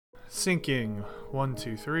Syncing. 1,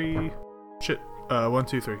 2, 3. Shit. 1,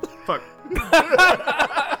 2, 3. Fuck.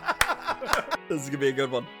 This is gonna be a good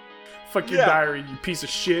one. Fuck your diary, you piece of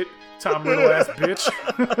shit. Tom Riddle ass bitch.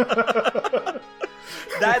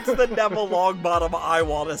 That's the Neville Longbottom I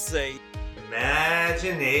want to see.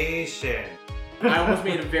 Imagination. I almost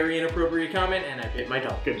made a very inappropriate comment and I bit my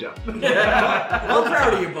tongue. Good job. I'm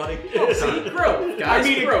proud of you, buddy. Oh, see? Growth.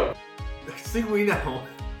 Guys, growth. Next thing we know,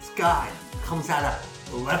 this guy comes out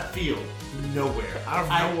of left field, nowhere. Out of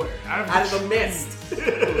nowhere. Out of the mist.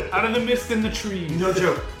 Out of the mist in the trees. No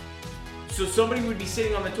joke. So somebody would be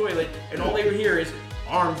sitting on the toilet and all they would hear is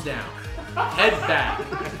arms down, head back,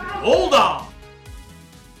 hold on.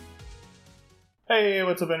 Hey,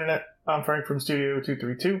 what's up, Internet? I'm Frank from Studio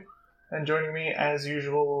 232, and joining me, as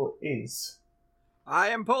usual, is... I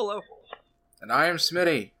am Polo. And I am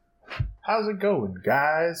Smitty. How's it going,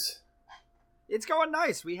 guys? It's going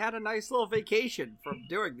nice. We had a nice little vacation from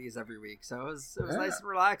doing these every week, so it was nice and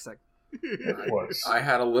relaxing. It was. I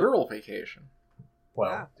had a literal vacation.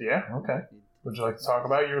 Well, yeah, okay. Would you like to talk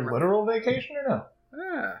about your literal vacation or no?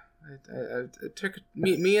 Yeah, I took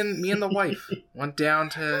me and the wife went down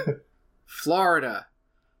to Florida,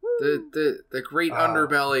 the great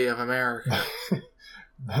underbelly of America,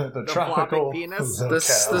 the tropical penis, the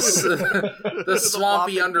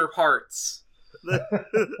swampy underparts,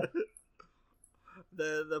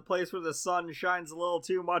 the place where the sun shines a little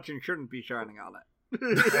too much and shouldn't be shining on it.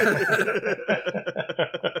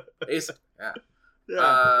 Yeah.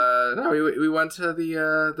 Yeah. No, we went to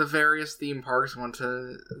the various theme parks. Went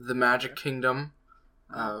to the Magic Kingdom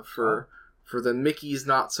for the Mickey's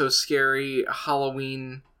Not So Scary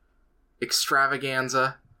Halloween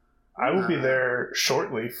extravaganza. I will be there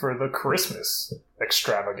shortly for the Christmas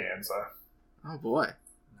extravaganza. Oh boy,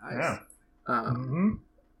 Nice. Yeah.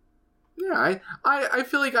 Yeah, I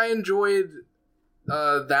feel like I enjoyed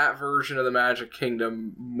that version of the Magic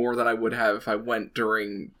Kingdom more than I would have if I went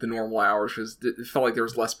during the normal hours, because it felt like there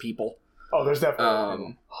was less people. Oh, there's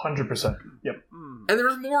definitely 100%. Yep. And there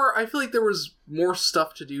was more. I feel like there was more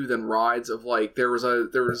stuff to do than rides. Of like there was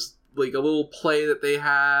like a little play that they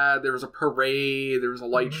had. There was a parade. There was a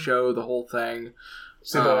light show. The whole thing.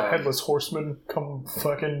 See the Headless Horseman come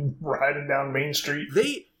fucking riding down Main Street?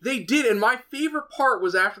 They did, and my favorite part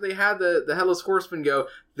was after they had the Headless Horseman go,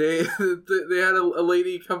 they had a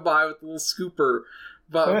lady come by with a little scooper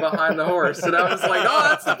behind the horse, and I was like, oh,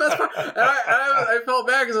 that's the best part. And I felt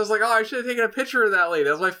bad because I was like, oh, I should have taken a picture of that lady.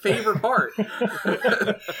 That was my favorite part.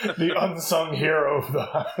 The unsung hero of the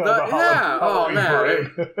yeah, Halloween man. parade.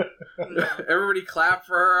 Everybody clapped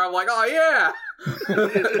for her. I'm like, oh yeah.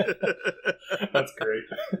 That's great.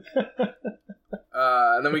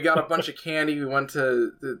 And then we got a bunch of candy. We went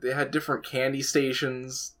to... They had different candy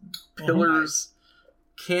stations. Pillars.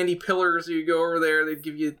 Candy pillars. You go over there, they'd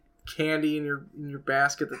give you candy in your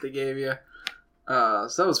basket that they gave you.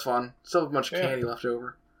 So that was fun. Still have a bunch of candy left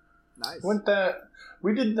over. Nice.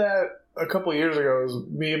 We did that a couple of years ago. It was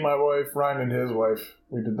me and my wife, Ryan and his wife.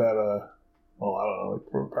 We did that, I don't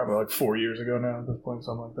know, probably like 4 years ago now at this point,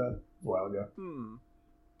 something like that. A while ago.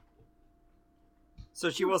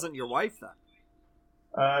 So she wasn't your wife then?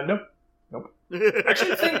 Nope.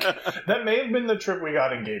 Actually, I think that may have been the trip we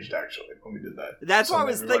got engaged, actually, when we did that. That's so what I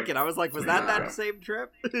was thinking. I was like, was that same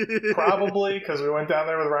trip? Probably, because we went down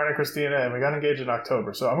there with Ryan and Christina, and we got engaged in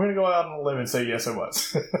October. So I'm going to go out on a limb and say yes, it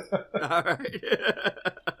was. All right.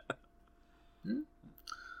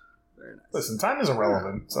 Very nice. Listen, time is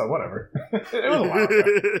irrelevant, so whatever. It was a while ago.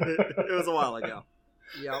 It was a while ago.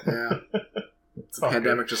 Yep. Yeah. The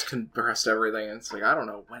pandemic just compressed everything, and it's like, I don't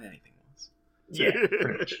know when anything was. Yeah,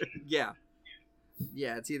 pretty much. Yeah.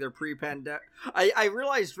 Yeah, it's either pre-pandemic. I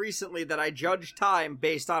realized recently that I judge time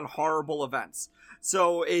based on horrible events.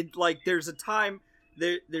 So it there's a time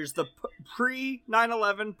there's the pre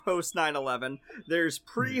 9/11, post 9/11. There's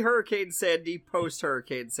pre Hurricane Sandy, post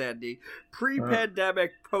Hurricane Sandy,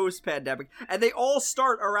 pre-pandemic, post pandemic, and they all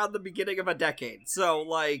start around the beginning of a decade. So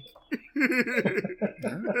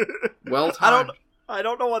Well timed. I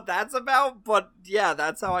don't know what that's about, but yeah,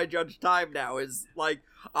 that's how I judge time now. Is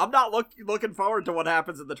I'm not looking forward to what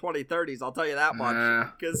happens in the 2030s. I'll tell you that much,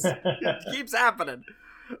 because it keeps happening.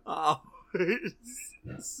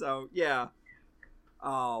 So yeah,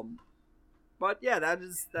 but yeah, that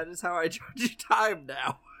is how I judge time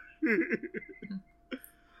now.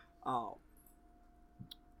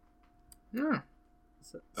 Yeah.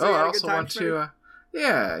 So I also went to.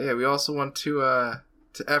 We also went to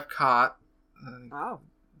Epcot.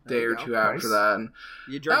 Day or two after that, and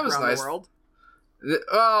you drove that was around nice. the world.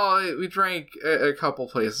 Well, we drank a couple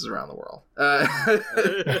places around the world.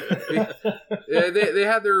 They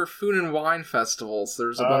had their food and wine festivals.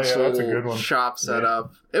 There's a bunch of little shops set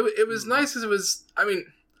up. It was nice because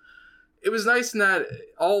it was nice in that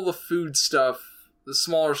all the food stuff, the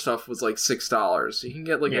smaller stuff, was like $6. You can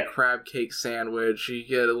get like a crab cake sandwich. You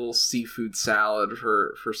get a little seafood salad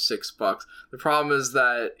for $6. The problem is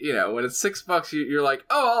that, when it's $6, you're like,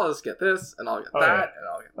 oh, I'll just get this, and I'll get that, and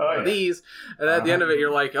I'll get one of these. And at the end of it,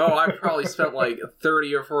 you're like, oh, I probably spent like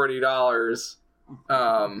 $30 or $40.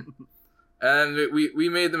 And we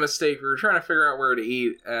made the mistake. We were trying to figure out where to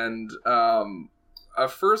eat, and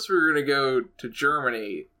at first we were going to go to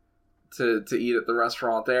Germany to eat at the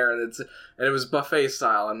restaurant there, and it was buffet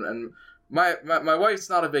style, and my wife's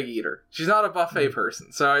not a big eater. She's not a buffet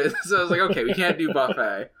person, so I was like, okay, we can't do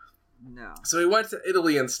buffet. No. So we went to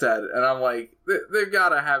Italy instead, and I'm like, they've got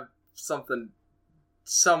to have something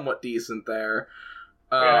somewhat decent there.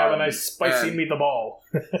 Have a nice spicy meatball.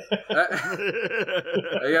 I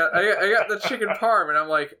got the chicken parm, and I'm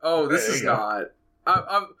like, oh, this is not.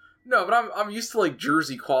 I'm used to like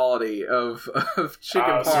Jersey quality of chicken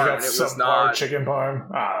parm, and it was not chicken parm.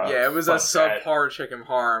 It was a subpar chicken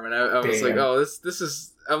parm, and I was like, oh, this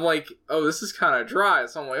is. I'm like, oh, this is kind of dry.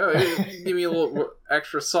 So I'm like, oh, hey, give me a little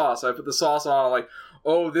extra sauce. So I put the sauce on. I'm like,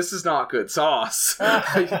 oh, this is not good sauce.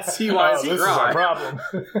 I can see why it's dry. This is our problem.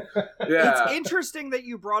 Yeah, it's interesting that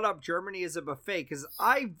you brought up Germany as a buffet, because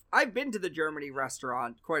I've been to the Germany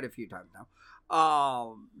restaurant quite a few times now,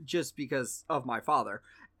 just because of my father.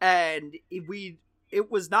 And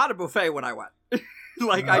it was not a buffet when I went.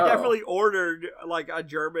 I definitely ordered like a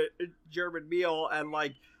German meal, and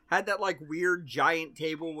like had that like weird giant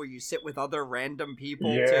table where you sit with other random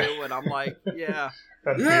people too. And I'm like, that's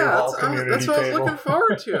what I was looking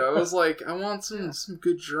forward to. I was like, I want some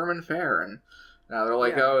good German fare, and now they're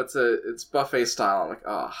like, oh, it's buffet style. I'm like,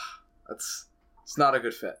 oh, it's not a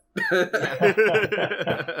good fit.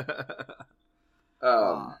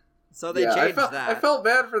 So they changed that. I felt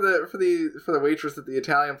bad for the waitress at the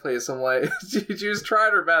Italian place. I'm like, she was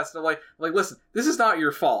trying her best. I'm like, listen, this is not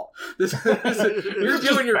your fault. You're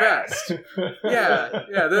doing your best. Yeah.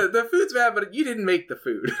 The food's bad, but you didn't make the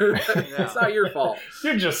food. It's not your fault.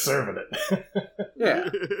 You're just serving it. Yeah.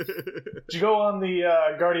 Did you go on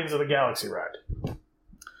the Guardians of the Galaxy ride?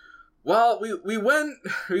 Well, we went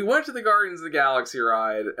to the Guardians of the Galaxy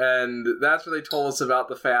ride, and that's where they told us about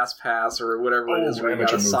the Fast Pass or whatever it is, where you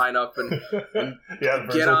gotta sign up and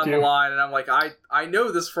get on the line. And I'm like, I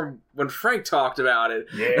know this from when Frank talked about it.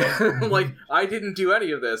 Yeah. I'm like, I didn't do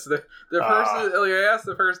any of this. The person, I asked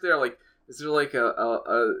the first day, like, is there like a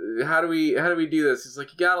how do we do this? He's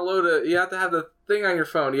like, you have to have the thing on your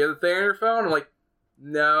phone. Do you have the thing on your phone? I'm like,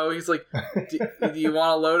 no. He's like, do you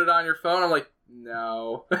want to load it on your phone? I'm like,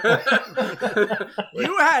 no.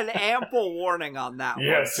 You had ample warning on that one.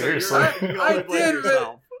 Yeah, seriously. I did,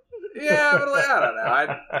 but I don't know.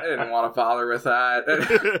 I didn't want to bother with that.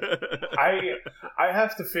 I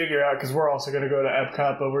have to figure out, because we're also going to go to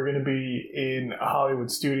Epcot, but we're going to be in Hollywood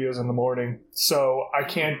Studios in the morning, so I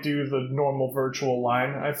can't do the normal virtual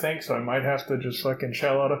line, I think, so I might have to just fucking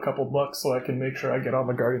shell out a couple bucks so I can make sure I get on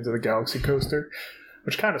the Guardians of the Galaxy coaster,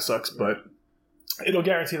 which kind of sucks, but it'll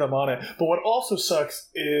guarantee them on it. But what also sucks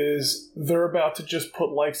is they're about to just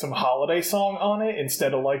put like some holiday song on it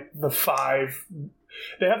instead of like the 5.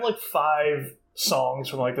 They have like 5 songs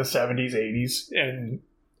from like the 70s, 80s, and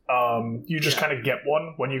you just kind of get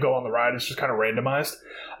one when you go on the ride. It's just kind of randomized.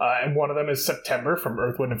 And one of them is September from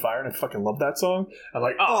Earth, Wind, and Fire, and I fucking love that song. I'm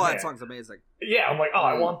like, oh man. That song's amazing. Yeah, I'm like,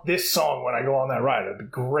 I want this song when I go on that ride. It'd be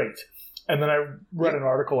great. And then I read an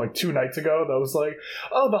article like 2 nights ago that was like,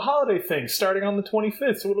 oh, the holiday thing starting on the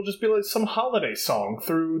 25th, so it'll just be like some holiday song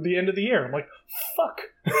through the end of the year. I'm like, fuck.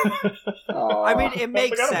 I mean, it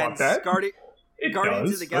makes sense. Guardians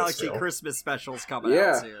of the Galaxy still. Christmas specials coming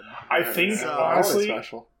out soon. I think, honestly,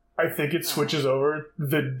 I think it switches over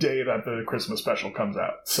the day that the Christmas special comes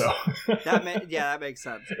out. So that makes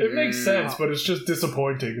sense. It makes sense, but it's just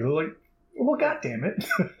disappointing. They're like, well, goddamn it.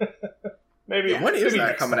 Maybe when is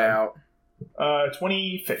that coming out?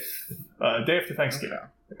 25th, day after Thanksgiving.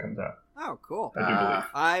 It comes out. Oh, cool! I do believe.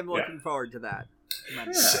 I'm looking forward to that.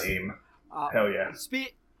 Same. Hell yeah.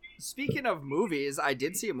 Speaking of movies, I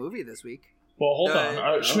did see a movie this week. Well, hold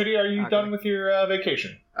on, Schmitty, are you done with your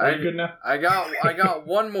vacation? Are you good now? I got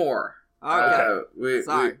one more. Okay. We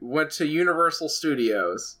went to Universal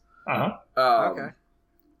Studios. Okay.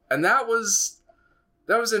 And that was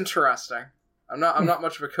interesting. I'm not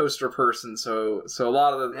much of a coaster person, so a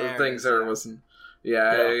lot of the things there wasn't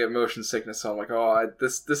I get motion sickness, so I'm like,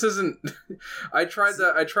 this isn't. I tried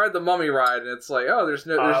the Mummy ride, and it's like, there's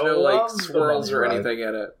no like swirls or anything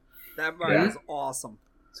in it. That ride is awesome.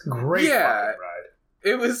 It's a great fucking ride.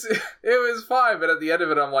 It was fine, but at the end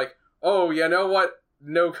of it, I'm like, you know what?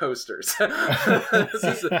 No coasters.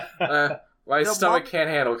 My stomach can't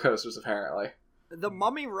handle coasters, apparently. The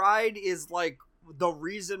Mummy ride is like the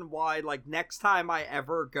reason why, like, next time I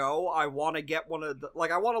ever go, I want to get one of the,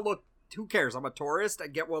 like, I want to look, who cares, I'm a tourist,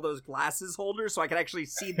 and get one of those glasses holders so I can actually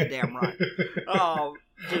see the damn ride.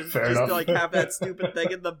 Just to, like, have that stupid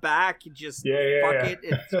thing in the back, you just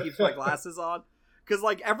it keeps my glasses on. Because,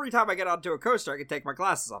 like, every time I get onto a coaster, I can take my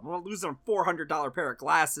glasses off. I'm going to lose a $400 pair of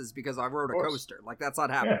glasses because I rode a coaster. Like, that's not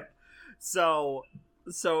happening. So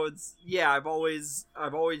it's, I've always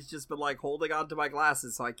just been, like, holding on to my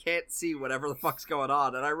glasses so I can't see whatever the fuck's going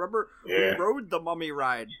on. And I remember we rode the Mummy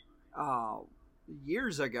ride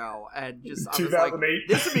years ago, and just, I was like,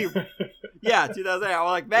 this would be, 2008. I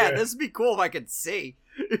was like, man, this would be cool if I could see.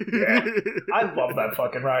 I love that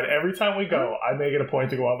fucking ride. Every time we go, I make it a point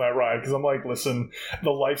to go on that ride because I'm like, listen,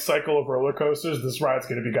 the life cycle of roller coasters, this ride's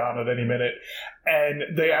going to be gone at any minute.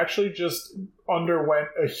 And they actually just underwent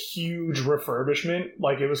a huge refurbishment.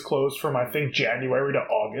 Like, it was closed from, I think, January to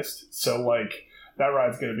August. So, like, that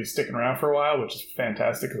ride's going to be sticking around for a while, which is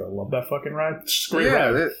fantastic because I love that fucking ride. It's a great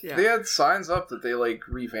ride. They had signs up that they, like,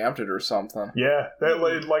 revamped it or something. Yeah, it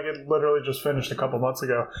literally just finished a couple months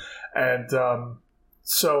ago. And,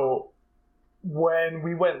 so when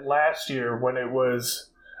we went last year, when it was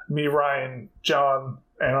me, Ryan, John,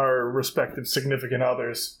 and our respective significant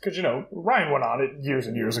others, because, Ryan went on it years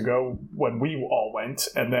and years ago when we all went,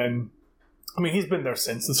 and then, I mean, he's been there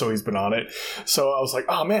since, and so he's been on it. So I was like,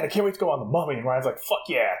 oh man, I can't wait to go on the Mummy. And Ryan's like, fuck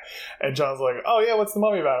yeah. And John's like, oh yeah, what's the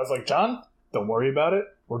Mummy about? I was like, John, don't worry about it.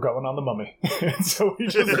 We're going on the Mummy. And so we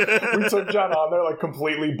took John on there, like,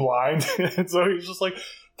 completely blind. And so he's just like,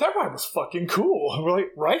 that ride was fucking cool. And we're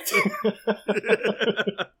like, right?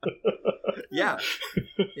 Yeah.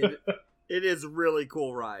 It is a really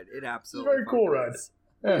cool ride. It absolutely very cool ride. Is.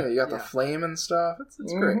 Yeah, you got the flame and stuff.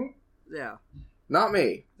 It's great. Yeah. Not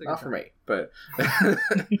me. Not for me. But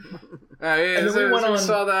we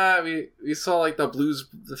saw that. We saw, like,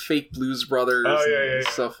 the fake Blues Brothers and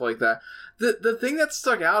stuff like that. The thing that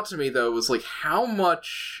stuck out to me, though, was, like, how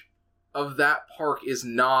much of that park is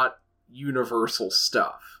not Universal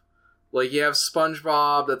stuff. Like, you have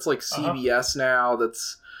SpongeBob, that's like CBS now.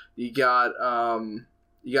 That's you got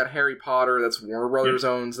Harry Potter, that's Warner Brothers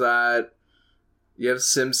owns that. You have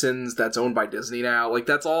Simpsons, that's owned by Disney now. Like,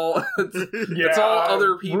 that's all that's all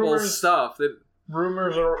other people's stuff.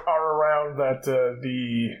 Rumors are around that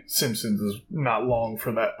the Simpsons is not long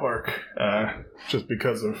for that park, just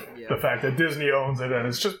because of the fact that Disney owns it, and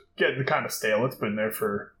it's just getting kind of stale. It's been there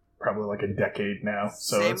for probably like a decade now,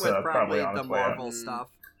 so same it's with probably on the its way Marvel out. stuff.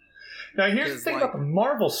 Now, here's the thing about the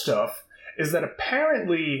Marvel stuff is that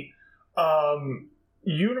apparently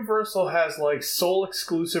Universal has, like, sole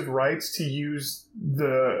exclusive rights to use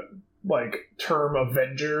the, like, term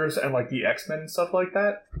Avengers and, like, the X-Men and stuff like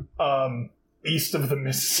that east of the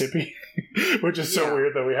Mississippi, which is so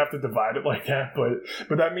weird that we have to divide it like that,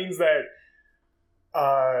 but that means that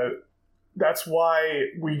that's why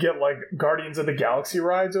we get, like, Guardians of the Galaxy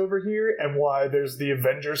rides over here, and why there's the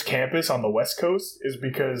Avengers campus on the West Coast is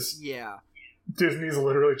because Disney's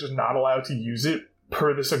literally just not allowed to use it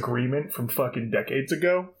per this agreement from fucking decades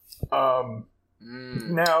ago.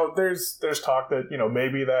 Now, there's talk that,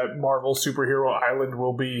 maybe that Marvel Superhero Island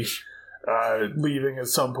will be leaving at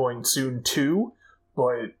some point soon too,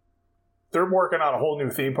 but they're working on a whole new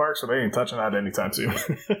theme park, so they ain't touching that anytime soon.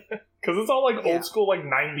 Because it's all, like, old school, like,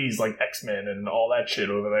 90s, like, X-Men and all that shit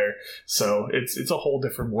over there. So it's a whole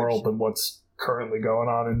different world than what's currently going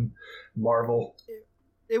on in Marvel.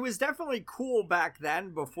 It was definitely cool back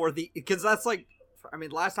then because that's, like, I mean,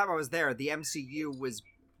 last time I was there, the MCU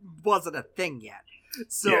wasn't a thing yet.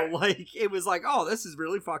 So, like, it was like, oh, this is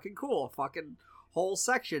really fucking cool. A fucking whole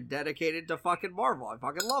section dedicated to fucking Marvel. I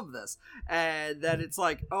fucking love this. And then it's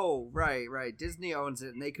like, oh, right. Disney owns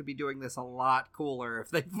it, and they could be doing this a lot cooler if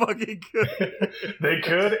they fucking could. They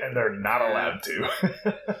could, and they're not allowed to.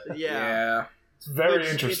 Yeah. It's very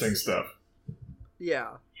interesting stuff.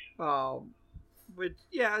 Yeah.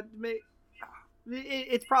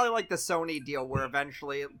 It's probably like the Sony deal where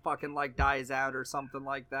eventually it fucking, like, dies out or something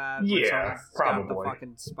like that. Yeah, probably. Got the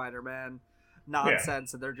fucking Spider-Man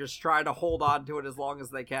nonsense, and they're just trying to hold on to it as long as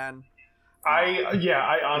they can.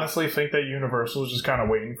 I honestly think that Universal is just kind of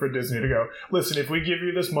waiting for Disney to go, listen, if we give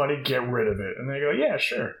you this money, get rid of it. And they go, yeah,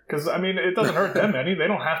 sure. Because, I mean, it doesn't hurt them any. They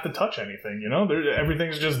don't have to touch anything, you know?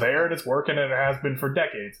 Everything's just there, and it's working, and it has been for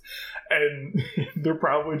decades. And they're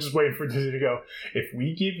probably just waiting for Disney to go, if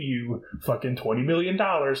we give you fucking $20 million,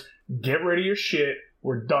 get rid of your shit,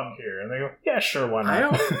 we're done here. And they go, yeah, sure, why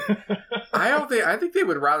not? I think they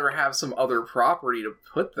would rather have some other property to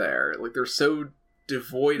put there. Like, they're so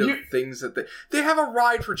devoid of things that they have a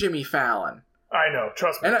ride for Jimmy Fallon. I know,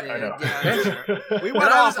 trust me. And I know. We went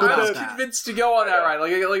off I was that. convinced to go on that ride.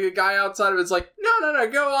 Like a guy outside of it's like, no,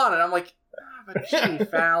 go on. And I'm like, but Jimmy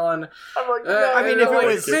Fallon. I'm like, I mean, if it like,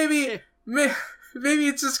 was maybe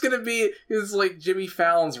it's just gonna be his like Jimmy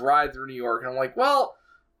Fallon's ride through New York, and I'm like, well,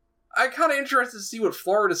 I'm kind of interested to see what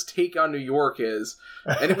Florida's take on New York is,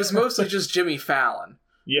 and it was mostly just Jimmy Fallon,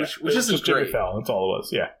 yeah, which isn't just great. Jimmy Fallon, that's all it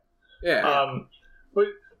was, yeah. Yeah.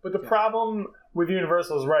 But the problem with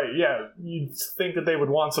Universal is, right, yeah, you'd think that they would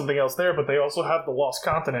want something else there, but they also have the Lost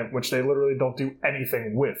Continent, which they literally don't do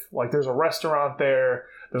anything with. Like, there's a restaurant there,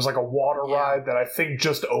 there's like a water ride that I think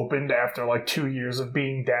just opened after like 2 years of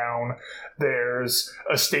being down. There's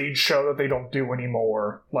a stage show that they don't do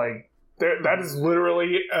anymore. Like, that is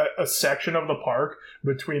literally a section of the park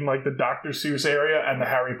between like the Dr. Seuss area and the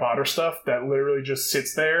Harry Potter stuff that literally just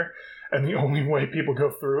sits there. And the only way people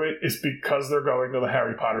go through it is because they're going to the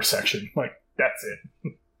Harry Potter section. Like, that's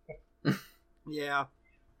it. Yeah.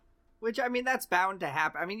 Which, I mean, that's bound to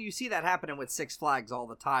happen. I mean, you see that happening with Six Flags all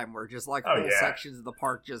the time, where just, like, whole sections of the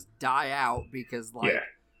park just die out because, like,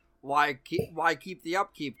 why keep the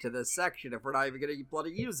upkeep to this section if we're not even going to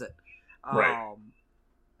bloody use it? Right.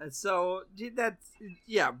 And so, that's,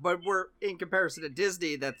 yeah, but we're, in comparison to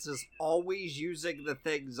Disney, that's just always using the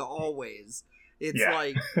things always. It's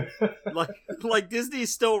like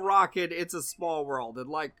Disney's still rocking It's a Small World, and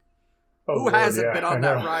like, who hasn't been on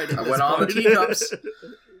that ride? I went on the teacups.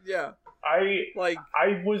 Yeah,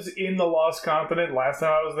 I was in the Lost Continent last time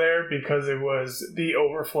I was there because it was the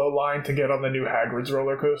overflow line to get on the new Hagrid's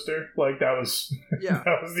roller coaster. Like, that was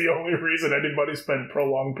that was the only reason anybody spent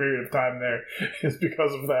prolonged period of time there, is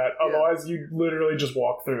because of that. Yeah. Otherwise, you literally just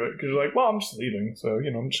walk through it because you're like, well, I'm just leaving, so you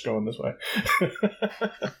know, I'm just going this way.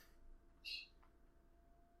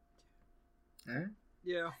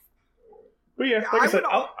 Yeah. But yeah, like I said,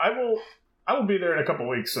 I will be there in a couple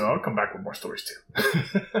weeks, so I'll come back with more stories too.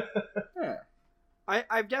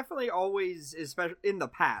 I've definitely always, especially in the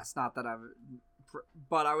past, not that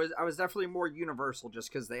but I was definitely more Universal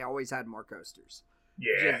just because they always had more coasters.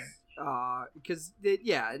 Yeah. Because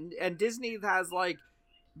and Disney has like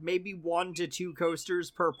maybe 1 to 2 coasters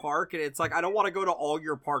per park, and it's like, I don't want to go to all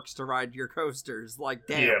your parks to ride your coasters. Like,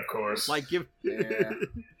 damn. Yeah, of course. Like, give.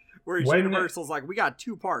 Whereas Universal's like, we got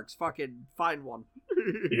 2 parks, fucking find one.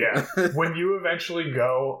 Yeah. When you eventually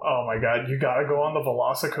go, oh my god, you gotta go on the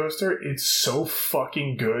Velocicoaster. It's so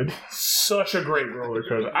fucking good. Such a great roller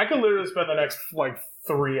coaster. I could literally spend the next, like,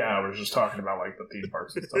 3 hours just talking about, like, the theme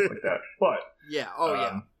parks and stuff like that. But...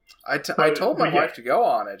 yeah, I told my wife to go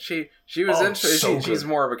on it. She was interested. She's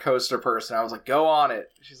more of a coaster person. I was like, go on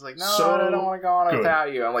it. She's like, no, I don't want to go on it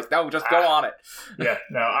without you. I'm like, no, just go on it. Yeah,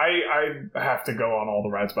 no, I have to go on all the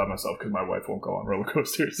rides by myself because my wife won't go on roller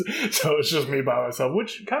coasters. So it's just me by myself,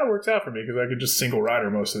 which kind of works out for me because I could just single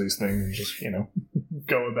rider most of these things and just, you know,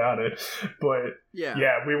 go about it. But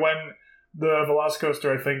yeah, we went. The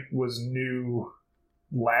Velocicoaster, I think, was new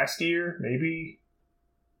last year, maybe.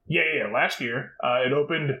 Yeah, last year. It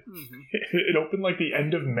opened it opened like the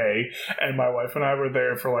end of May, and my wife and I were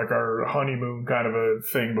there for like our honeymoon kind of a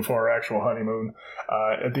thing before our actual honeymoon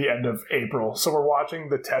at the end of April. So we're watching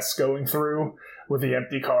the tests going through with the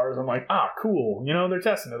empty cars. I'm like, cool. You know, they're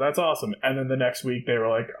testing it. That's awesome. And then the next week they were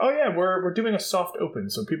like, oh yeah, we're doing a soft open,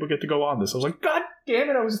 so people get to go on this. I was like, God damn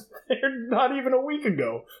it, I was there not even a week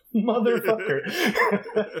ago. Motherfucker.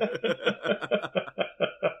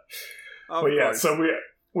 But yeah, so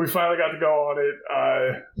we finally got to go on it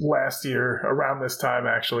last year, around this time,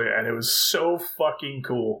 actually, and it was so fucking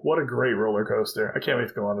cool. What a great roller coaster. I can't wait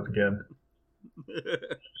to go on it again.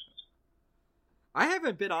 I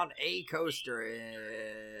haven't been on a coaster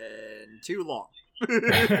in too long.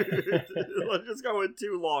 Let's just go with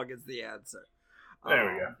too long is the answer.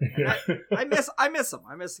 There we go. I miss them.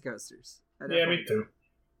 I miss the coasters. Yeah, me too.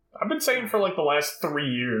 I've been saying for like the last 3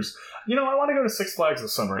 years, you know, I want to go to Six Flags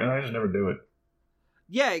this summer, and I just never do it.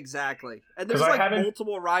 Yeah, exactly. And there's like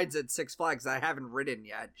multiple rides at Six Flags I haven't ridden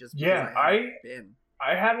yet. Just because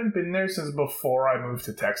I haven't been there since before I moved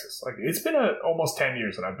to Texas. Like, it's been almost 10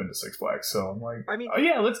 years that I've been to Six Flags, so I'm like,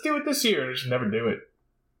 let's do it this year. I just never do it.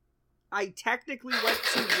 I technically went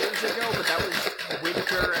 2 years ago, but that was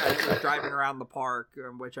winter, and it was driving around the park,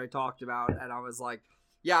 which I talked about, and I was like,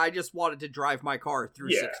 yeah, I just wanted to drive my car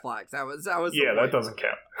through Six Flags. That was the point. That doesn't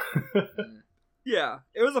count. Yeah,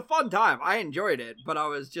 it was a fun time. I enjoyed it, but I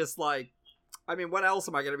was just like, I mean, when else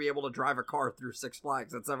am I going to be able to drive a car through Six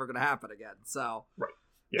Flags? That's never going to happen again. So right.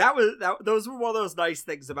 Yeah. Those were one of those nice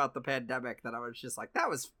things about the pandemic that I was just like, that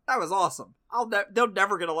was awesome. They're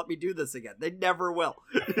never going to let me do this again. They never will.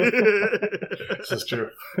 This is true.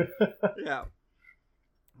 Yeah.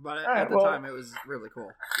 But at the time, it was really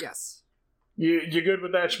cool. Yes. You good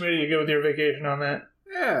with that, Schmidt? You good with your vacation on that?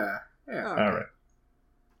 Yeah. Okay. All right.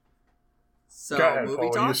 So, go ahead, movie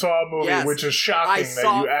Paul. talk? You saw a movie, which is shocking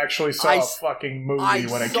that you actually saw a fucking movie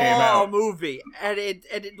when it came out. I saw a movie, and it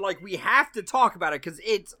like, we have to talk about it, because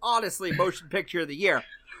it's honestly motion picture of the year.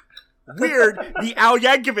 Weird, the Al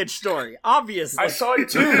Yankovic story, obviously. I saw it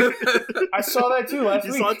too. I saw that too last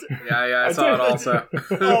week. Saw it too? Yeah, I saw it also.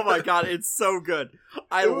 Oh my god, it's so good.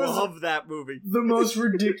 I love that movie. The most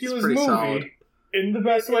ridiculous movie solid. In the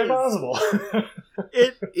best way possible.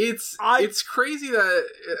 It's crazy that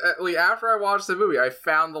like, after I watched the movie, I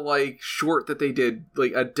found the short that they did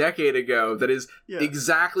like a decade ago that is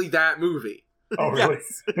exactly that movie. Oh, really?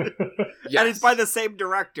 Yes. And it's by the same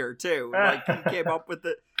director too. Like, he came up with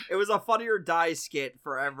it was a Funny or Die skit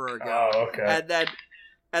forever ago. Oh, okay.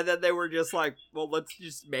 And then they were just like, well, let's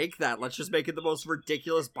just make that. Let's just make it the most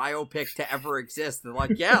ridiculous biopic to ever exist. They're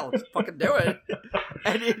like, yeah, let's fucking do it.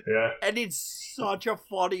 And it's such a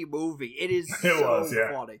funny movie. It is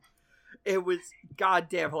funny. It was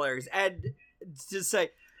goddamn hilarious. And to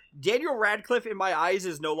say, Daniel Radcliffe in my eyes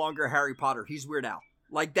is no longer Harry Potter. He's Weird Al.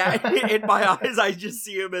 Like that, in my eyes, I just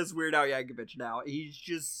see him as Weird Al Yankovic now. He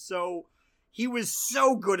was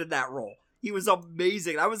so good in that role. He was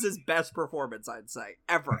amazing. That was his best performance, I'd say,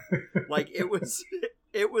 ever. Like, it was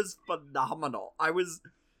phenomenal. I was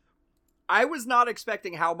not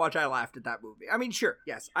expecting how much I laughed at that movie. I mean, sure,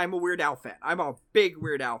 yes, I'm a Weird Al fan. I'm a big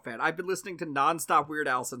Weird Al fan. I've been listening to nonstop Weird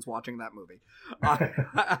Al since watching that movie.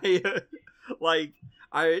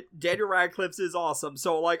 Daniel Radcliffe's is awesome,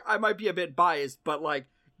 so, like, I might be a bit biased, but, like,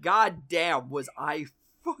 goddamn was I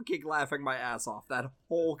fucking laughing my ass off that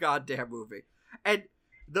whole goddamn movie. And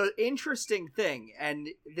the interesting thing, and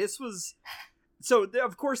this was... So,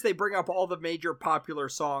 of course, they bring up all the major popular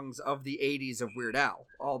songs of the 80s of Weird Al,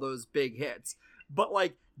 all those big hits. But,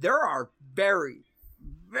 like, there are very,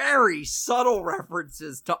 very subtle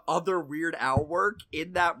references to other Weird Al work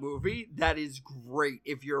in that movie that is great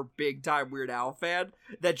if you're a big-time Weird Al fan,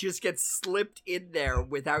 that just gets slipped in there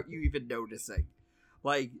without you even noticing.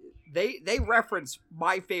 Like, they reference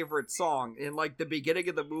my favorite song in, like, the beginning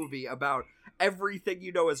of the movie about Everything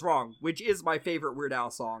You Know Is Wrong, which is my favorite Weird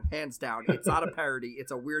Al song, hands down. It's not a parody,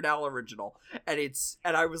 it's a Weird Al original. And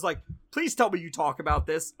I was like, please tell me you talk about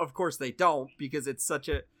this. Of course they don't, because it's such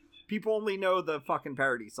a... People only know the fucking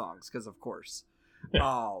parody songs, because of course.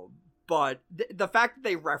 But the fact that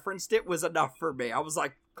they referenced it was enough for me. I was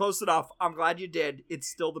like, close enough. I'm glad you did. It's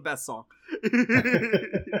still the best song.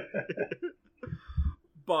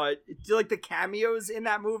 But, like, the cameos in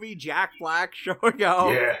that movie, Jack Black showing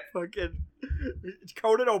up. Yeah. Fucking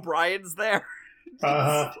Conan O'Brien's there.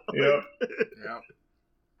 Uh-huh. Yep. Yeah.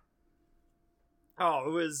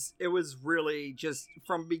 Oh, it was really just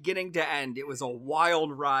from beginning to end. It was a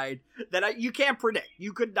wild ride that you can't predict.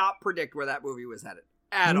 You could not predict where that movie was headed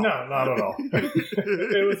at all. No, not at all.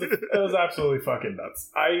 it was absolutely fucking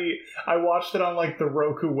nuts. I watched it on like the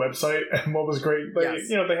Roku website, and what was great, like, Yes.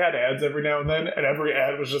 you know, they had ads every now and then, and every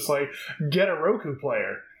ad was just like, get a Roku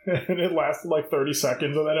player. And it lasted like 30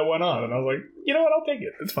 seconds, and then it went on, and I was like, you know what, I'll take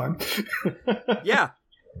it. It's fine. Yeah.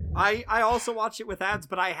 I also watched it with ads,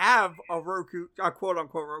 but I have a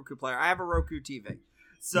quote-unquote Roku player. I have a Roku TV.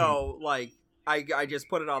 So, like, I just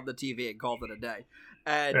put it on the TV and called it a day.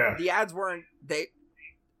 And the ads weren't...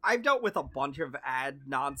 I've dealt with a bunch of ad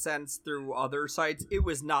nonsense through other sites. It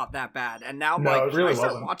was not that bad. And now I'm like, it really should I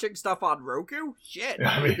start wasn't. watching stuff on Roku? Shit.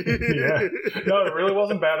 I mean, yeah. No, it really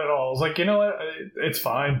wasn't bad at all. I was like, you know what? It's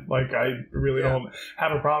fine. Like, I really don't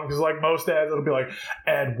have a problem. Because, like, most ads, it'll be like,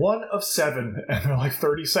 ad 1 of 7. And they're like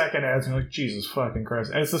 30-second ads. And you're like, Jesus fucking Christ.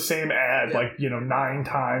 And it's the same ad, like, you know, 9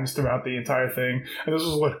 times throughout the entire thing. And this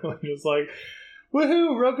was literally just like,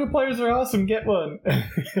 woohoo, Roku players are awesome, get one. And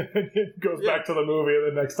it goes back to the movie, and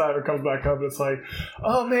the next time it comes back up, it's like,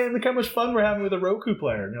 oh man, look how much fun we're having with a Roku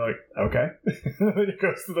player. And you're like, okay. And then it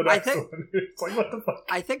goes to the next one. It's like, what the fuck?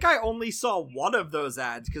 I think I only saw one of those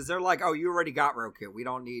ads, because they're like, oh, you already got Roku. We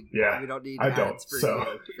don't need I ads don't, for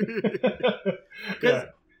so. you. Yeah.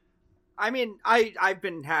 I mean, I've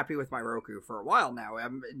been happy with my Roku for a while now.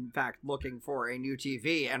 I'm, in fact, looking for a new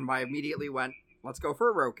TV, and I immediately went, let's go for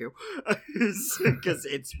a Roku. Because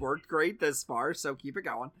it's worked great this far, so keep it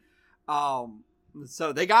going.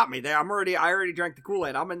 So they got me. I already drank the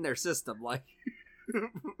Kool-Aid. I'm in their system. Like,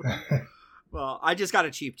 well, I just got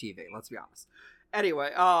a cheap TV, let's be honest.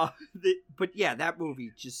 Anyway, but yeah, that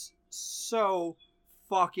movie just so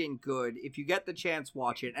fucking good. If you get the chance,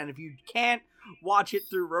 watch it. And if you can't watch it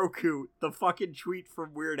through Roku, the fucking tweet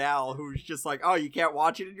from Weird Al, who's just like, oh, you can't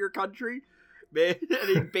watch it in your country? Man, and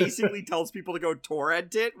he basically tells people to go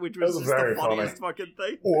torrent it, which was just the funniest fucking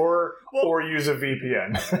thing. Or use a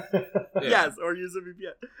VPN. Yes, or use a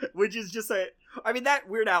VPN. Which is just I mean, that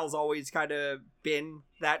Weird Al's always kind of been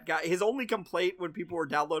that guy. His only complaint when people were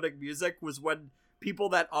downloading music was when people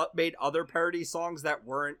that made other parody songs that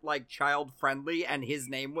weren't, like, child-friendly and his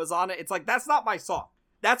name was on it. It's like, that's not my song.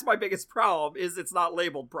 That's my biggest problem, is it's not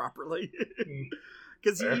labeled properly.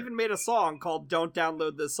 Because he even made a song called Don't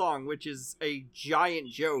Download This Song, which is a giant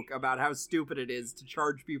joke about how stupid it is to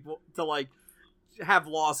charge people to, like, have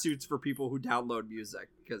lawsuits for people who download music.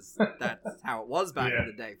 Because that's how it was back in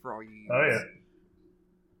the day for all you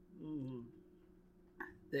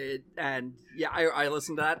And, yeah, I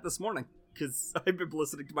listened to that this morning. Because I've been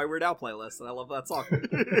listening to my Weird Al playlist, and I love that song.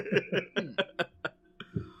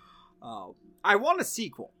 I want a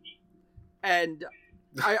sequel. And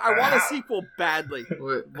I want a sequel badly.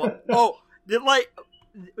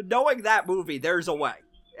 Knowing that movie, there's a way.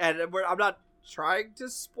 And I'm not trying to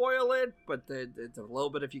spoil it, but it's a little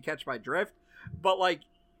bit if you catch my drift. But, like,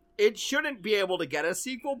 it shouldn't be able to get a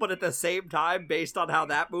sequel, but at the same time, based on how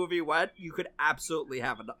that movie went, you could absolutely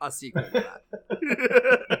have a sequel to that.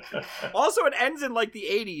 Also, it ends in, like, the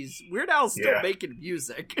 80s. Weird Al's still making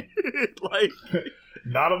music. Like...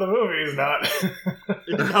 Not in the movies, not.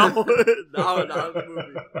 No, not in the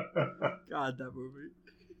movie. God, that movie.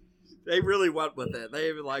 They really went with it.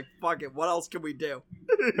 They were like, fuck it, what else can we do?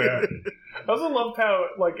 Yeah. I also loved how,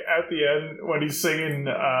 like, at the end, when he's singing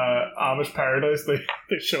Amish Paradise, they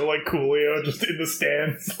show, like, Coolio just in the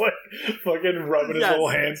stands, like, fucking rubbing his little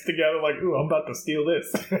hands together, like, ooh, I'm about to steal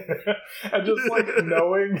this. And just, like,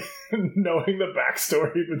 knowing the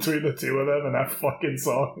backstory between the two of them and that fucking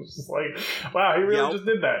song, it's just like, wow, he really just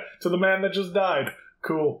did that to the man that just died.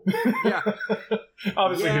 Cool. Yeah.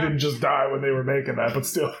 Obviously, he didn't just die when they were making that, but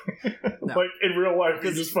still. No. Like, in real life,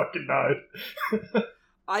 he just fucking died.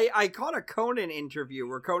 I caught a Conan interview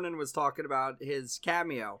where Conan was talking about his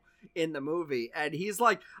cameo in the movie, and he's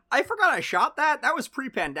like, I forgot I shot that. That was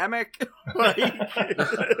pre-pandemic. Like,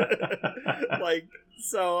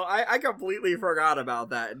 so I completely forgot about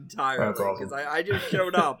that entirely. Because awesome. I just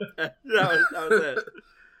showed up. that was it.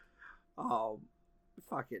 Oh,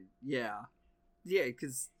 fucking, yeah. Yeah,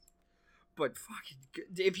 but fucking,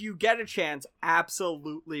 if you get a chance,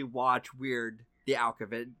 absolutely watch Weird the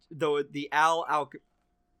Alchemist. The Alchemist,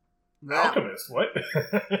 what?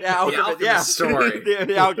 The Alchemist story.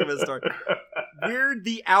 the Alchemist story. Weird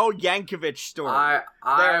the Al Yankovic story.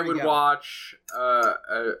 I would watch a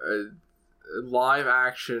live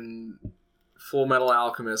action Full Metal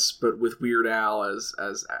Alchemist, but with Weird Al as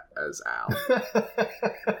Al.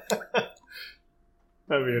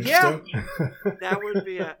 That'd be interesting. Yeah, that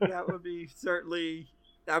would be certainly,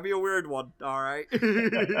 that'd be a weird one. All right.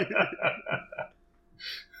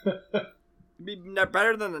 Be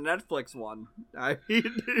better than the Netflix one. I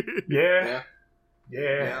mean, yeah.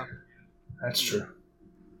 That's true.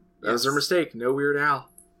 That was their mistake. No Weird Al.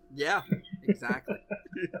 Yeah, exactly.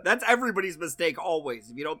 That's everybody's mistake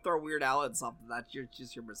always. If you don't throw Weird Al in something, that's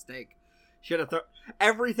just your mistake. Should have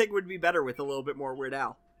everything would be better with a little bit more Weird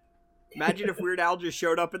Al. Imagine if Weird Al just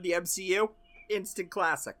showed up in the MCU. Instant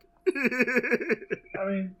classic. I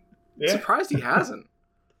mean, yeah. Surprised he hasn't.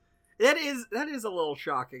 That is a little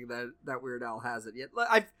shocking that Weird Al hasn't yet.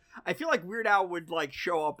 I feel like Weird Al would, like,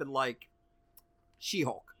 show up in, like,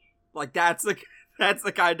 She-Hulk. Like, that's the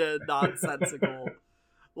kind of nonsensical.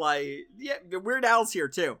 Like, yeah, Weird Al's here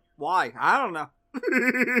too. Why? I don't know.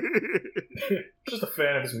 Just a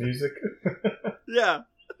fan of his music. Yeah,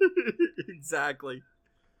 exactly.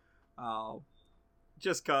 Oh,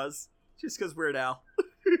 just cause Weird Al.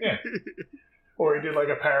 Yeah. Or he did, like,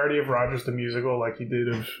 a parody of Rogers the Musical, like he did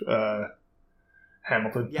of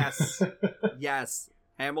Hamilton. Yes. Yes.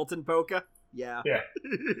 Hamilton Polka? Yeah. Yeah.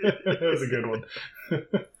 That was a good one.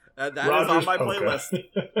 That is on my playlist.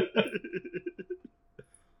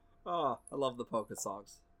 Oh, I love the polka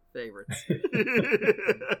songs. Favorites.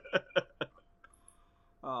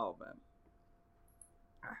 Oh, man.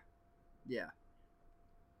 Yeah.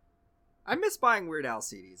 I miss buying Weird Al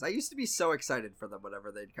CDs. I used to be so excited for them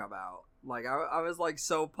whenever they'd come out. Like, I was, like,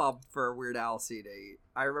 so pumped for a Weird Al CD.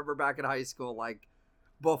 I remember back in high school, like,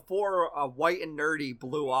 before White and Nerdy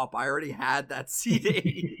blew up, I already had that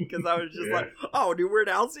CD. Because I was just like, oh, new Weird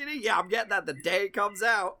Al CD? Yeah, I'm getting that the day it comes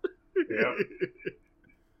out. Yeah.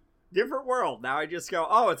 Different world. Now I just go,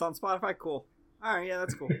 oh, it's on Spotify? Cool. All right, yeah,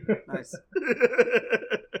 that's cool. Nice.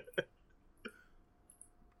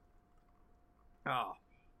 Oh.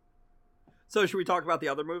 So should we talk about the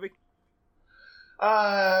other movie?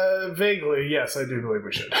 Vaguely, yes, I do believe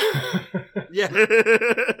we should. Yeah.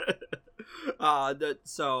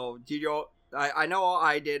 So, did you? I know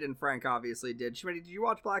I did, and Frank obviously did. Shmitty, did you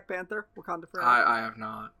watch Black Panther? Wakanda Forever? I have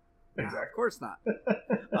not. Exactly. Of course not.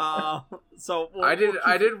 So I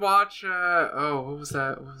did watch. What was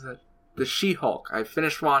that? What was that? The She-Hulk. I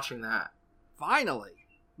finished watching that. Finally.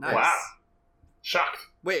 Nice. Wow. Shocked.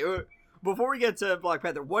 Wait, before we get to Black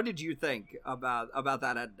Panther, what did you think about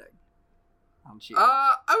that ending? On She-Hulk?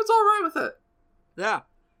 I was all right with it. Yeah.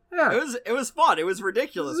 Yeah. It was fun. It was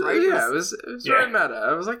ridiculous, right? Yeah, it was very meta.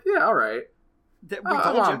 I was like, yeah, all right. I'm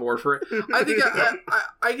on board for it. I think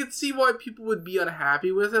I could see why people would be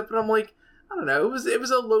unhappy with it, but I'm like, I don't know. It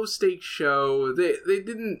was a low stakes show. They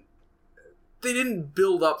didn't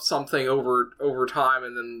build up something over time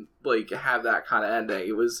and then like have that kind of ending.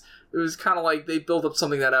 It was kind of like they built up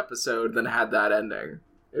something that episode, then had that ending.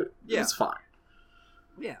 It was fine.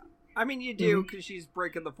 Yeah, I mean you do because she's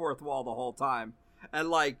breaking the fourth wall the whole time, and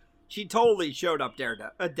like she totally showed up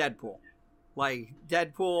Deadpool. Like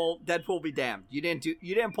Deadpool be damned. You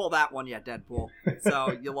didn't pull that one yet, Deadpool.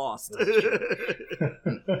 So you lost.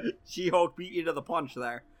 She-Hulk beat you to the punch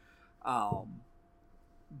there.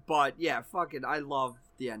 But yeah, fucking I love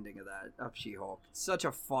the ending of She-Hulk. It's such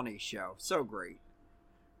a funny show. So great.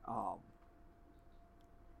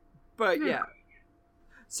 But yeah.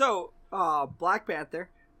 So, Black Panther,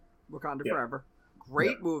 Wakanda Forever.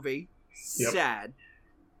 Great movie. Sad.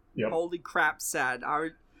 Yep. Holy crap, sad.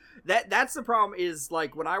 That's the problem is,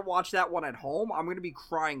 like, when I watch that one at home, I'm going to be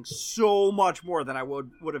crying so much more than I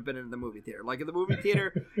would have been in the movie theater. Like, in the movie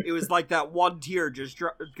theater, it was like that one tear just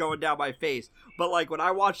going down my face. But, like, when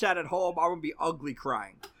I watch that at home, I'm going to be ugly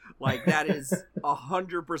crying. Like, that is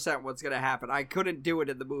 100% what's going to happen. I couldn't do it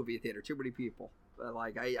in the movie theater. Too many people.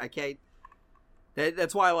 Like, I can't.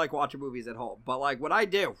 That's why I like watching movies at home. But, like, when I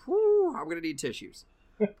do, I'm going to need tissues.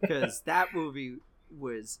 Because that movie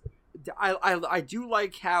was... I do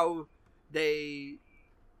like how they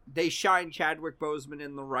shine Chadwick Boseman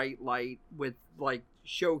in the right light with like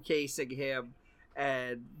showcasing him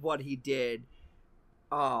and what he did,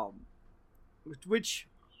 which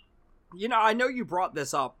I know you brought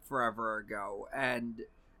this up forever ago, and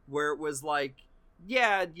where it was like,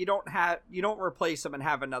 yeah, you don't replace him and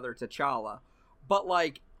have another T'Challa, but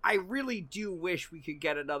like I really do wish we could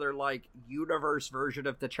get another like universe version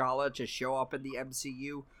of T'Challa to show up in the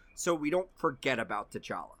MCU. So we don't forget about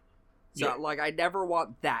T'Challa. So, like, I never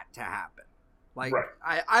want that to happen. Like, right.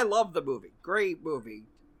 I love the movie. Great movie.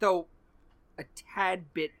 Though, a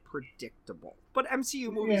tad bit predictable. But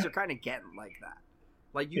MCU movies are kind of getting like that.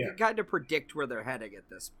 Like, you can kind of predict where they're heading at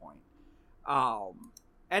this point.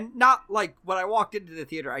 And not, like, when I walked into the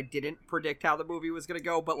theater, I didn't predict how the movie was going to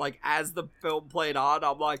go. But, like, as the film played on,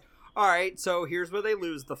 I'm like... All right, so here's where they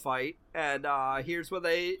lose the fight, and here's where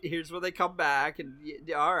they come back, and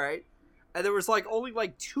all right, and there was like only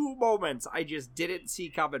like 2 moments I just didn't see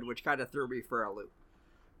coming, which kind of threw me for a loop.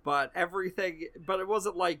 But it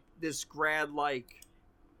wasn't like this grand like.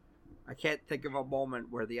 I can't think of a moment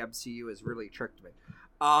where the MCU has really tricked me.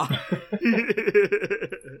 But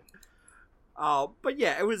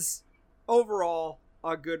yeah, it was overall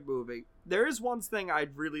a good movie. There is one thing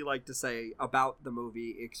I'd really like to say about the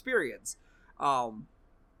movie experience.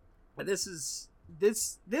 This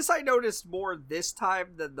I noticed more this time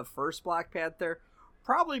than the first Black Panther,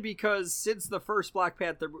 probably because since the first Black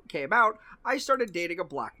Panther came out, I started dating a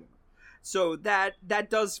black woman. So that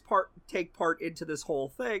does take part into this whole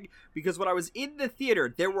thing, because when I was in the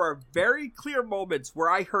theater, there were very clear moments where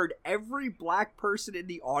I heard every black person in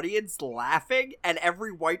the audience laughing and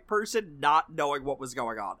every white person not knowing what was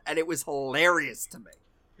going on. And it was hilarious to me.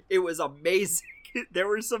 It was amazing. There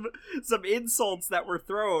were some insults that were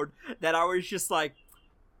thrown that I was just like,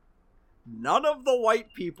 none of the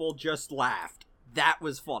white people just laughed. That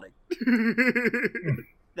was funny.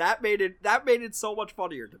 That made it so much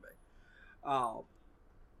funnier to me. Because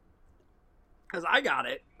I got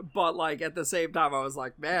it, but like at the same time I was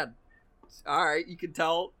like, man, all right, you can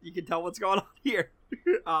tell what's going on here.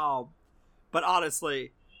 But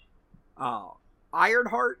honestly,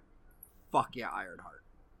 Ironheart, fuck yeah, Ironheart,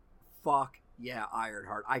 fuck Yeah,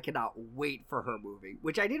 Ironheart. I cannot wait for her movie,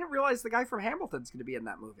 which I didn't realize the guy from Hamilton's going to be in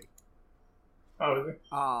that movie. Oh, is it?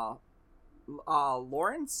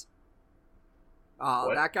 Lawrence?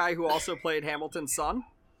 That guy who also played Hamilton's son?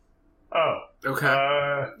 Oh.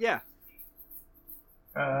 Okay. Yeah.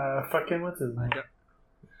 Fucking what's his name?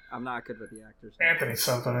 I'm not good with the actors. Anthony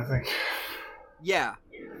something, I think. Yeah.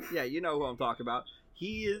 Yeah, you know who I'm talking about.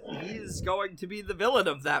 He is going to be the villain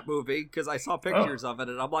of that movie, because I saw pictures of it,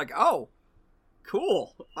 and I'm like, oh,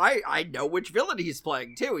 cool. I know which villain he's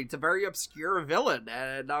playing, too. He's a very obscure villain,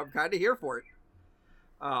 and I'm kind of here for it.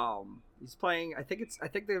 He's playing, I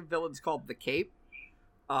think the villain's called The Cape,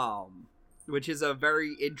 which is a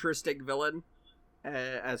very interesting villain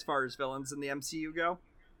as far as villains in the MCU go,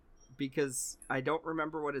 because I don't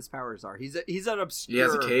remember what his powers are. He's an obscure He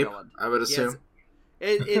has a cape, villain. I would assume.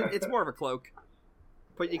 It's more of a cloak,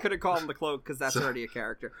 but you couldn't call him the cloak because that's already a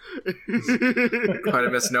character. Quite a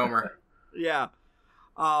misnomer. Yeah.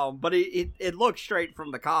 But it looked straight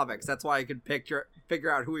from the comics. That's why I could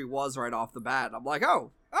figure out who he was right off the bat. I'm like,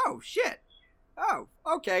 oh shit. Oh,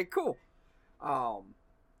 okay, cool.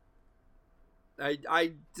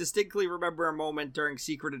 I distinctly remember a moment during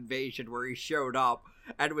Secret Invasion where he showed up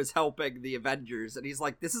and was helping the Avengers, and he's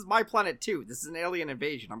like, this is my planet too. This is an alien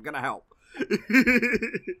invasion. I'm gonna help.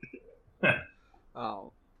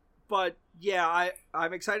 But yeah,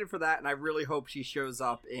 I'm excited for that, and I really hope she shows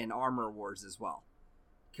up in Armor Wars as well.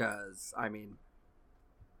 Because, I mean,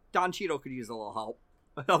 Don Cheadle could use a little help.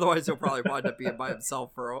 Otherwise, he'll probably wind up being by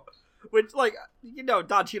himself for a... Which, like, you know,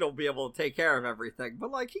 Don Cheadle will be able to take care of everything, but,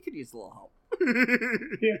 like, he could use a little help.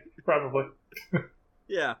 Yeah, probably.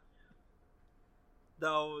 Yeah.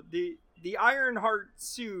 Though, the Ironheart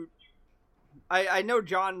suit... I know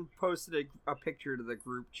John posted a picture to the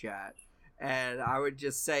group chat, and I would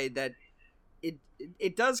just say that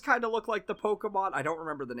it does kind of look like the Pokemon. I don't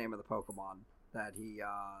remember the name of the Pokemon that he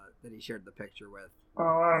shared the picture with. Oh,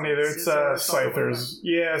 I don't either. It's Scythers.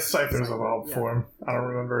 Yeah, Scythers evolved form. I don't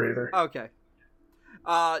remember either. Okay.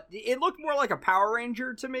 It looked more like a Power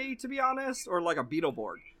Ranger to me, to be honest, or like a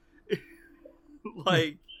Beetleborg.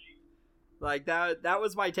 like that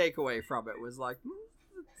was my takeaway from it. Was like,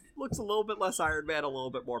 looks a little bit less Iron Man, a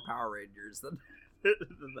little bit more Power Rangers than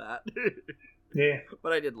that. Yeah,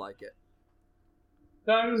 but I did like it.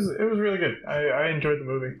 No, it was really good. I enjoyed the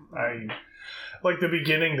movie. Like the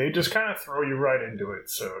beginning, they just kind of throw you right into it.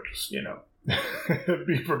 So just, you know,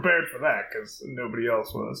 be prepared for that because nobody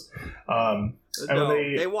else was.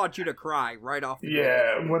 They want you to cry right off the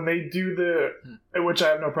bat. When they do which I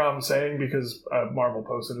have no problem saying because Marvel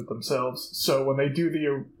posted it themselves. So when they do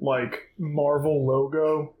the like Marvel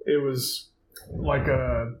logo, it was like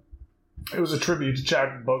a tribute to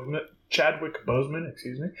Chadwick Boseman,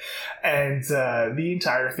 excuse me, and the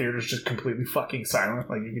entire theater's just completely fucking silent.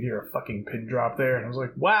 Like you could hear a fucking pin drop there, and I was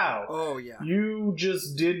like, "Wow, oh yeah, you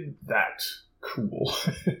just did that, cool."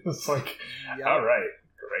 It's like, all right,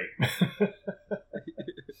 great.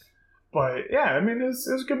 But yeah, I mean, it was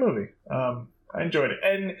a good movie. I enjoyed it,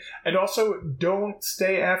 and also don't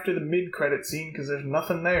stay after the mid-credit scene because there's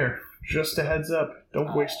nothing there. Just a heads up.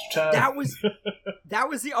 Don't waste your time. That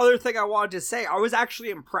was the other thing I wanted to say. I was actually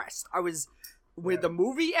impressed. When the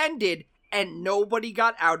movie ended and nobody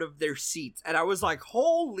got out of their seats. And I was like,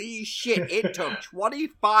 holy shit, it took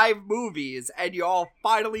 25 movies and y'all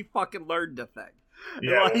finally fucking learned a thing.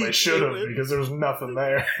 Yeah, like, well, they should have because there was nothing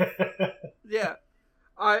there. Yeah.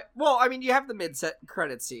 Well, I mean, you have the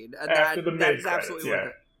mid-credit scene. And After the that is absolutely worth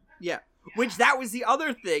it. Yeah. Which that was the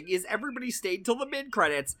other thing, is everybody stayed till the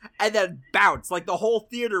mid-credits and then bounced. Like, the whole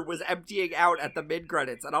theater was emptying out at the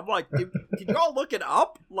mid-credits. And I'm like, did y'all look it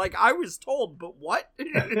up? Like, I was told, but what?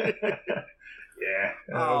 Yeah.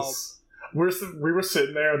 We were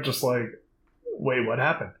sitting there just like, wait, what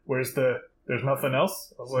happened? There's nothing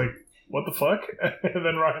else? I was like, what the fuck? And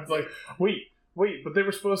then Ryan's like, wait, but they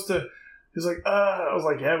were supposed to... He's like, I was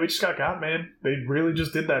like, yeah, we just got, man. They really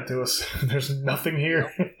just did that to us. There's nothing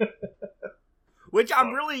here. Which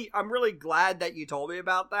I'm really glad that you told me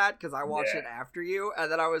about that, because I watched it after you, and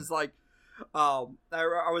then I was like, I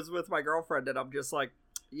was with my girlfriend, and I'm just like,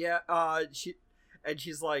 yeah,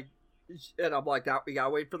 she's like, and I'm like, we gotta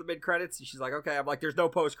wait for the mid credits, and she's like, okay. I'm like, there's no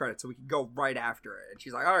post credits, so we can go right after it, and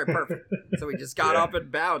she's like, all right, perfect. So we just got up and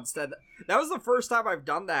bounced, and that was the first time I've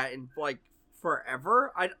done that in like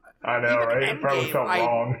forever. I know, right? It probably felt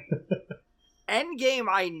wrong. Endgame,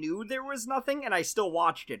 I knew there was nothing, and I still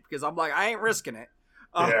watched it because I'm like, I ain't risking it.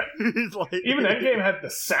 Yeah. Like, even Endgame had the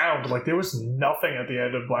sound. Like there was nothing at the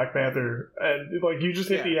end of Black Panther, and like you just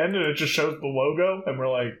hit the end and it just shows the logo, and we're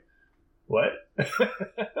like, what?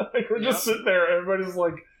 Like we're just sitting there. Everybody's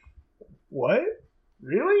like, what?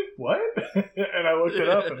 really? What? And I looked it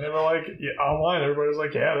up, and they were like, online, everybody was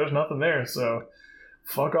like, yeah, there's nothing there, so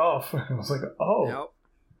fuck off. I was like, oh, Yep.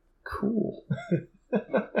 cool.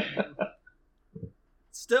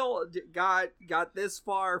 Still got this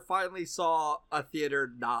far, finally saw a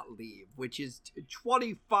theater not leave, which is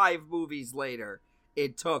 25 movies later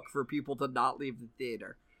it took for people to not leave the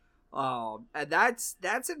theater. And that's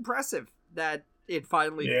impressive that it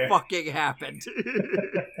finally fucking happened.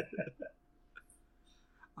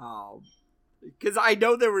 Because I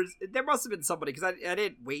know there must have been somebody, because I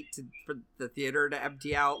didn't wait for the theater to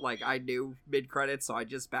empty out. Like, I knew mid-credits, so I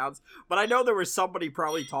just bounced. But I know there was somebody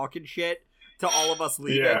probably talking shit to all of us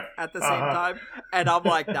leaving at the same time. And I'm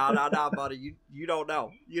like, nah, buddy, you don't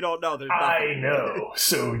know. You don't know. There's nothing. I know,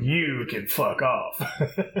 so you can fuck off.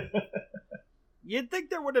 You'd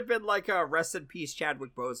think there would have been like a rest in peace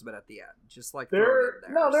Chadwick Boseman at the end. Just like there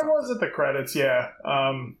was at the credits, yeah.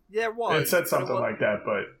 Yeah, it was. It said something like that,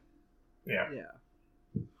 but yeah. Yeah.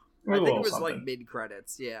 I think it was something. Like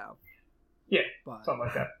mid-credits, yeah. Yeah, but, something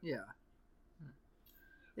like that. Yeah.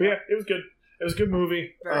 But yeah, it was good. It was a good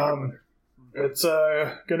movie. It's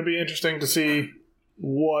going to be interesting to see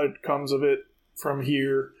what comes of it from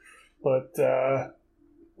here. But,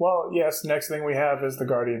 well, yes, next thing we have is the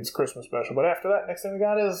Guardians Christmas special. But after that, next thing we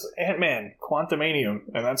got is Ant-Man Quantumanium.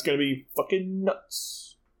 And that's going to be fucking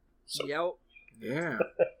nuts. So. Yep. Yeah.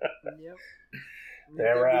 Yep.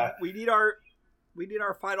 We need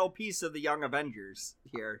our final piece of the Young Avengers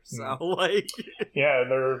here. So like yeah,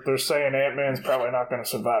 they're saying Ant-Man's probably not going to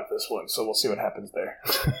survive this one, so we'll see what happens there.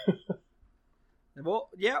 Well,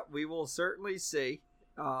 yeah, we will certainly see.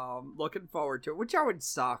 Looking forward to it, which I would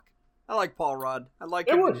suck. I like Paul Rudd. I'd like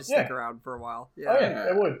him to just stick around for a while. Yeah, oh, yeah,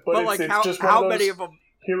 it would. But like, it's just how one of those many of them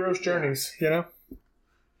heroes' journeys, you know?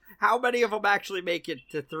 How many of them actually make it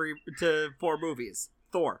to 4 movies?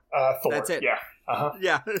 Thor. Thor. That's it. Yeah.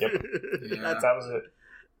 Yeah. Yep. That was it.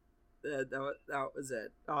 That was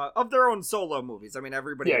it. Of their own solo movies. I mean,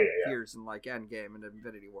 everybody appears in like Endgame and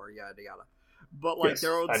Infinity War, yada yada. But like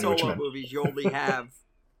their own solo movies, you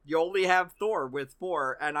only have Thor with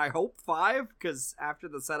 4, and I hope 5, because after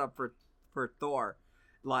the setup for Thor,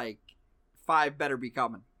 like 5 better be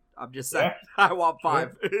coming. I'm just saying, I want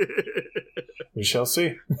 5. We shall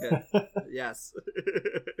see. Yes.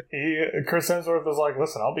 Chris Hemsworth was like,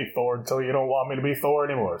 "Listen, I'll be Thor until you don't want me to be Thor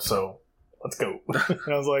anymore. So let's go."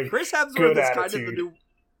 And I was like, Chris Hemsworth is kind of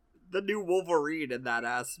the new Wolverine in that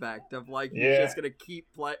aspect of like he's just gonna keep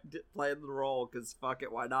playing the role because fuck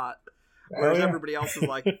it, why not? Whereas everybody else is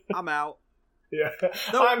like, I'm out. Yeah,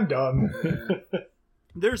 I'm done.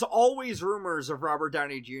 There's always rumors of Robert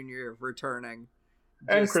Downey Jr. returning.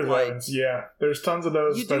 And Chris Evans, there's tons of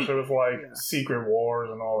those, especially with like Secret Wars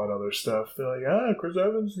and all that other stuff. They're like, Chris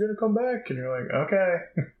Evans is gonna come back, and you're like, okay,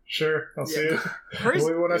 sure, I'll see it.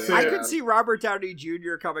 I could see Robert Downey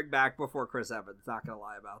Jr. coming back before Chris Evans. Not gonna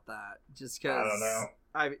lie about that, just because I don't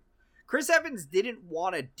know. Chris Evans didn't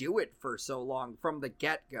want to do it for so long from the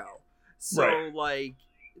get go, so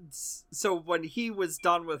so when he was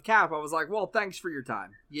done with Cap, I was like, well, thanks for your time.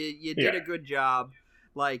 You did a good job.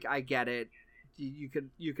 Like, I get it. You can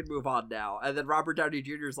move on now. And then Robert Downey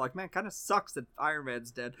Jr. is like, man, kind of sucks that Iron Man's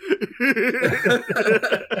dead.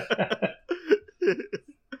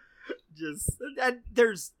 And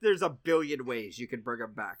there's a billion ways you can bring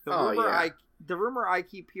him back. The rumor I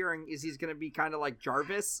keep hearing is he's going to be kind of like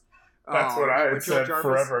Jarvis. That's what I had said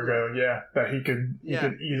forever ago. Yeah, that he could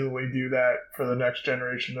easily do that for the next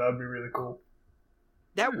generation. That would be really cool.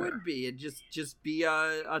 That would be, and just be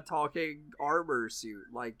a talking armor suit,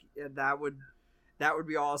 like, and that would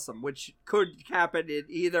be awesome. Which could happen in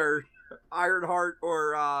either Ironheart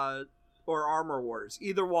or Armor Wars.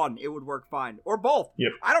 Either one, it would work fine, or both.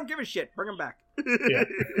 Yep. I don't give a shit. Bring them back.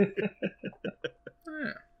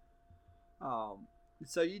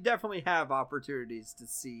 So you definitely have opportunities to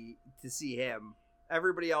see him.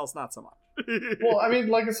 Everybody else, not so much. Well, I mean,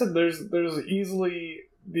 like I said, there's easily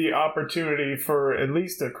the opportunity for at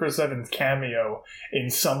least a Chris Evans cameo in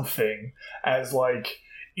something as like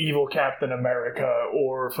evil Captain America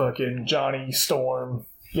or fucking Johnny Storm,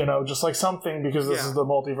 just like something, because this is the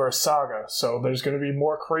multiverse saga, so there's going to be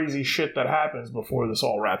more crazy shit that happens before this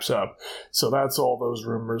all wraps up. So that's all those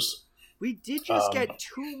rumors. We did just get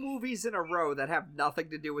 2 movies in a row that have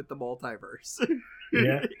nothing to do with the multiverse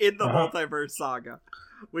in the multiverse saga,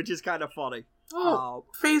 which is kind of funny. Oh,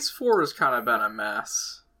 Phase 4 has kind of been a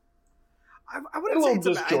mess. I wouldn't say it's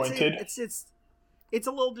disjointed. It's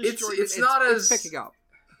a little disjointed. It's not as picking up.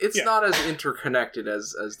 It's not as interconnected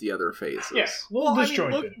as the other phases. Yeah,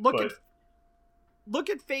 disjointed. Look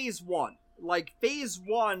at Phase 1. Like, Phase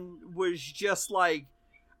 1 was just like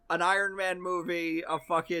an Iron Man movie, a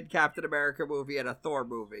fucking Captain America movie, and a Thor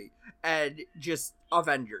movie, and just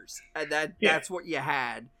Avengers, and that's what you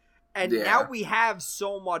had. And now we have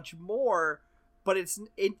so much more, but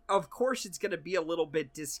of course it's going to be a little bit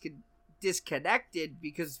disconnected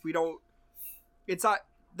because we don't. It's not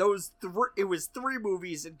those. It was 3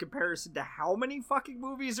 movies in comparison to how many fucking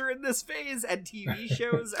movies are in this phase and TV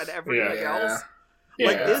shows and everything else. Yeah,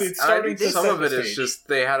 like this, I think some of it is just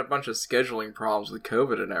they had a bunch of scheduling problems with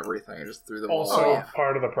COVID and everything. It just threw them all off.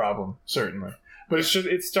 Part of the problem, certainly. But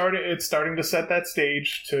it's starting to set that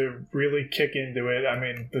stage to really kick into it. I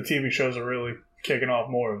mean, the TV shows are really kicking off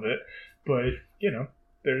more of it. But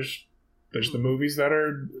there's the movies that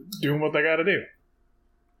are doing what they got to do.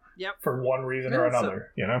 Yep. For one reason or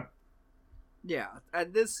another, Yeah,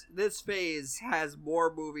 and this phase has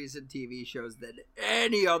more movies and TV shows than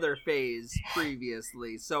any other phase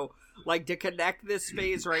previously. So, like, to connect this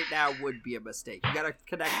phase right now would be a mistake. You gotta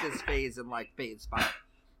connect this phase in, like, phase 5.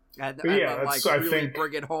 And then, like, really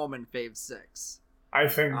bring it home in phase 6. I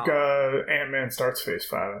think Ant-Man starts phase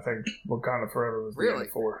 5. I think Wakanda Forever was the end of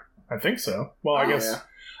 4. I think so. Well, I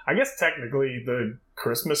guess technically the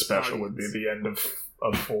Christmas special would be the end of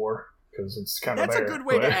 4. Because it's kind of that's a good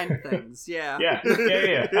way to end things. Yeah,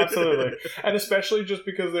 absolutely. And especially just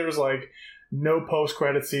because there's like no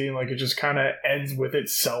post-credit scene, like it just kind of ends with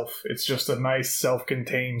itself. It's just a nice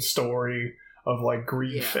self-contained story of like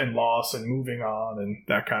grief and loss and moving on and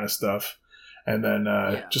that kind of stuff. And then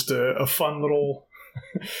just a fun little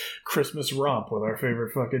Christmas romp with our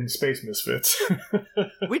favorite fucking space misfits.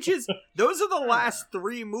 Which is, those are the last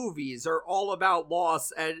 3 movies are all about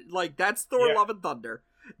loss, and like that's Thor: Love and Thunder.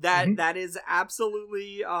 That is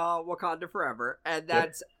absolutely Wakanda Forever, and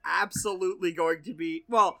that's absolutely going to be,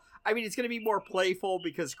 well, I mean, it's going to be more playful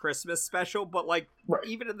because Christmas special, but like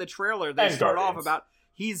even in the trailer they start off about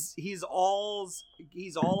he's all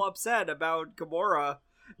upset about Gamora.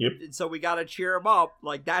 Yep. And so we got to cheer him up.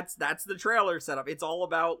 Like that's the trailer setup. It's all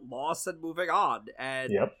about loss and moving on.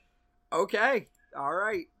 And okay, all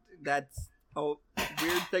right, that's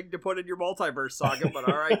weird thing to put in your multiverse saga, but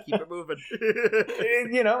all right, keep it moving.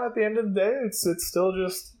 At the end of the day, it's still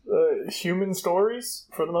just human stories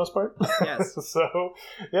for the most part. Yes. So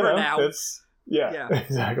now. It's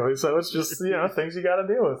exactly. So it's just things you got to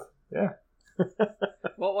deal with. Yeah.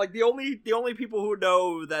 Well, like the only people who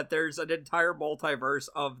know that there's an entire multiverse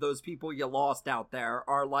of those people you lost out there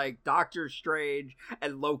are like Doctor Strange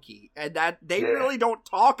and Loki, and that they really don't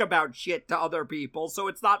talk about shit to other people, so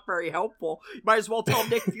it's not very helpful. You might as well tell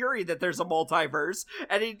Nick Fury that there's a multiverse,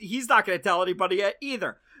 and he's not going to tell anybody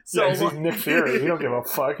either. So he's Nick Fury. He don't give a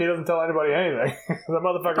fuck. He doesn't tell anybody anything. That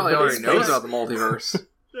motherfucker probably already knows about the multiverse.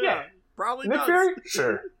 Probably Nick does. Fury?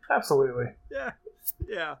 Sure, absolutely.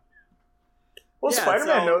 Yeah. Well,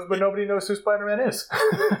 Spider-Man knows, but nobody knows who Spider-Man is.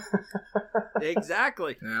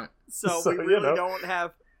 Exactly. Yeah. So we really don't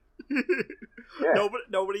have...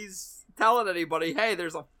 Nobody's telling anybody, hey,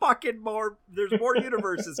 there's more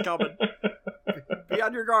universes coming. Be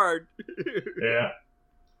on your guard. Yeah.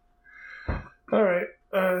 All right.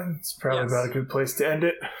 It's probably about a good place to end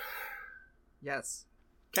it. Yes.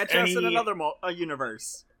 Catch us in another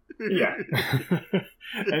universe. Yeah.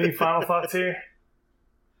 Any final thoughts here?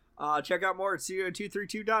 Check out more at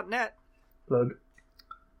co232.net. Plug.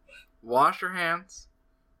 Wash your hands.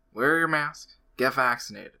 Wear your mask. Get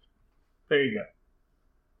vaccinated. There you go.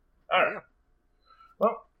 All right.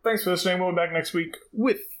 Well, thanks for listening. We'll be back next week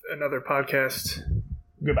with another podcast.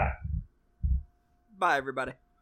 Goodbye. Bye, everybody.